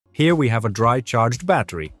Here we have a dry charged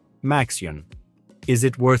battery, Maxion. Is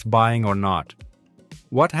it worth buying or not?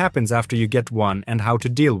 What happens after you get one and how to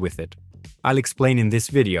deal with it? I'll explain in this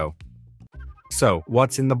video. So,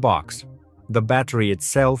 what's in the box? The battery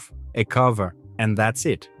itself, a cover, and that's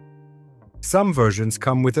it. Some versions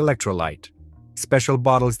come with electrolyte. Special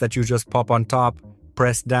bottles that you just pop on top,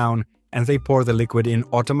 press down, and they pour the liquid in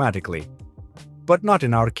automatically. But not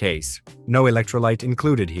in our case. No electrolyte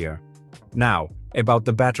included here. Now, about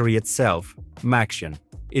the battery itself, Maxion.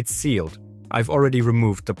 It's sealed. I've already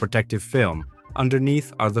removed the protective film.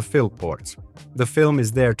 Underneath are the fill ports. The film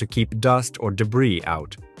is there to keep dust or debris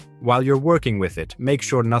out. While you're working with it, make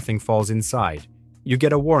sure nothing falls inside. You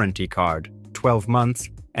get a warranty card, 12 months,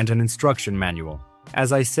 and an instruction manual.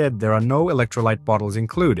 As I said, there are no electrolyte bottles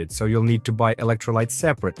included, so you'll need to buy electrolyte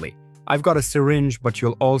separately. I've got a syringe, but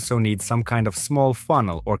you'll also need some kind of small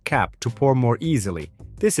funnel or cap to pour more easily.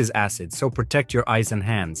 This is acid, so protect your eyes and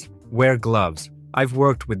hands. Wear gloves. I've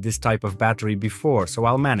worked with this type of battery before, so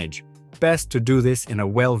I'll manage. Best to do this in a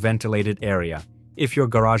well-ventilated area. If your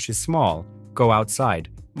garage is small, go outside.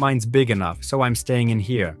 Mine's big enough, so I'm staying in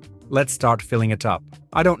here. Let's start filling it up.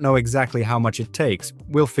 I don't know exactly how much it takes.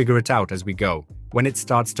 We'll figure it out as we go. When it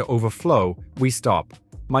starts to overflow, we stop.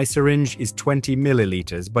 My syringe is 20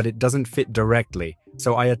 milliliters, but it doesn't fit directly,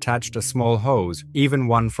 so I attached a small hose. Even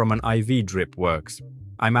one from an IV drip works.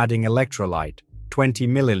 I'm adding electrolyte, 20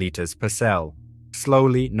 milliliters per cell.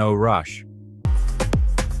 Slowly, no rush.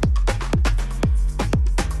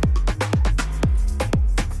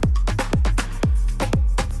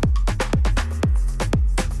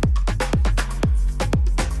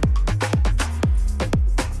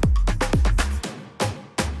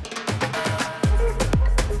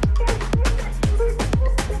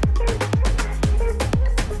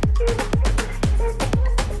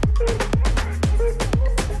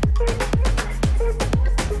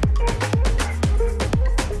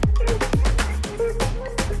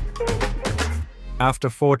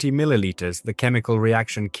 After 40 milliliters, the chemical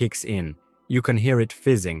reaction kicks in. You can hear it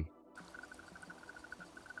fizzing.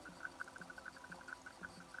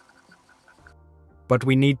 But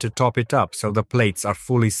we need to top it up so the plates are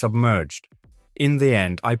fully submerged. In the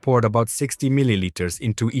end, I poured about 60 milliliters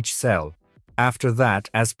into each cell. After that,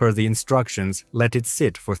 as per the instructions, let it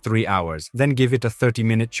sit for 3 hours, then give it a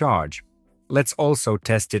 30-minute charge. Let's also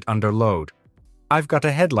test it under load. I've got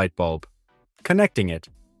a headlight bulb. Connecting it,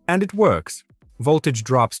 and it works. Voltage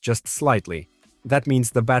drops just slightly. That means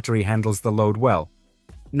the battery handles the load well.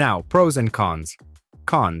 Now, pros and cons.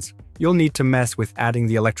 Cons. You'll need to mess with adding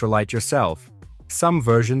the electrolyte yourself. Some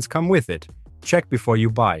versions come with it. Check before you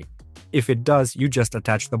buy. If it does, you just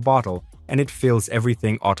attach the bottle and it fills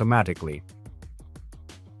everything automatically.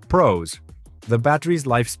 Pros. The battery's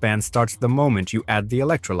lifespan starts the moment you add the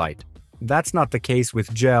electrolyte. That's not the case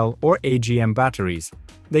with gel or AGM batteries.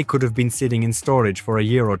 They could have been sitting in storage for a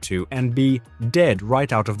year or two and be dead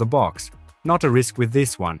right out of the box. Not a risk with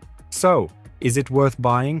this one. So, is it worth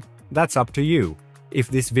buying? That's up to you. If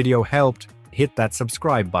this video helped, hit that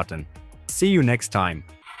subscribe button. See you next time.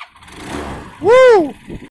 Woo!